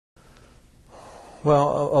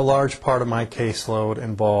Well, a large part of my caseload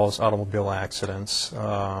involves automobile accidents,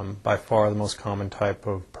 by far the most common type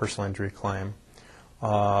of personal injury claim.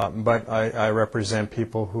 But I represent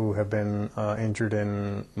people who have been injured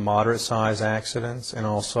in moderate-sized accidents and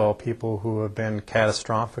also people who have been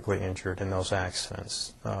catastrophically injured in those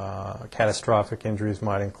accidents. Catastrophic injuries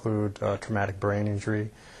might include traumatic brain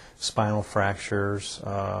injury, spinal fractures,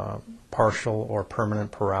 partial or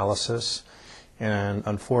permanent paralysis, and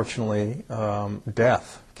unfortunately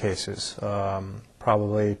death cases.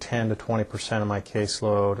 Probably 10 to 20% of my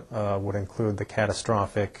caseload would include the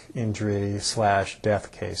catastrophic injury /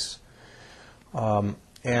 death case.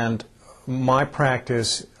 And my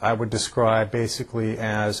practice I would describe basically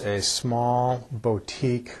as a small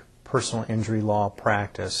boutique personal injury law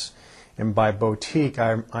practice. And by boutique,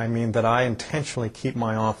 I mean that I intentionally keep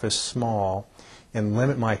my office small and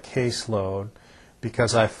limit my caseload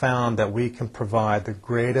because I found that we can provide the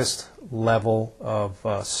greatest level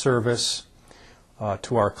of service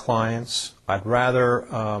to our clients. I'd rather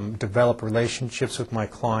develop relationships with my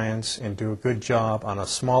clients and do a good job on a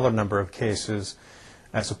smaller number of cases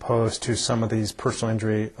as opposed to some of these personal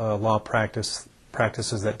injury law practices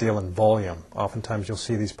that deal in volume. Oftentimes you'll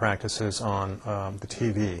see these practices on the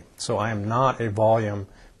TV. So I am not a volume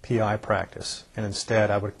PI practice, and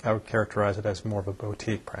instead I would characterize it as more of a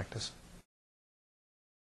boutique practice.